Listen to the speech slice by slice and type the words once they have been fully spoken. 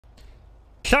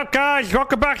What's up, guys?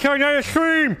 Welcome back to another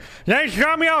stream. Name's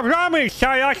Ramee.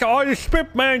 Sorry, I all the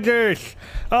script managers.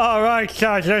 Alright,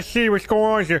 guys, let's see what's going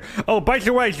on here. Oh, by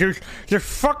the way, dude, the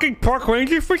fucking park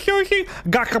ranger facility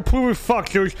got completely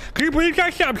fucked, dude. Can you believe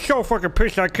that shit? I'm so fucking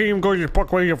pissed I can't even go to the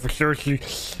park ranger facility.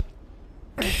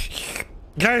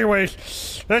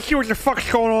 Anyways, let's see what the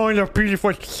fuck's going on in the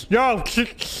beautiful. Yo,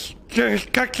 just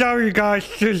sorry, you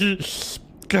guys.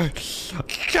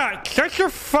 Chat, shut the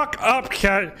fuck up,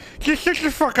 chat. Just shut the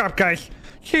fuck up, guys.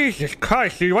 Jesus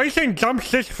Christ, dude. What are you saying dumb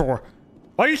shit for?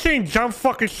 What are you saying dumb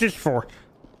fucking shit for?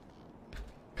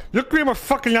 Look me in my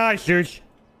fucking eyes, dude.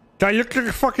 Do I look like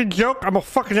a fucking joke? I'm a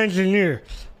fucking engineer.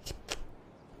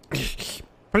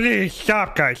 Please,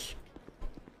 stop, guys.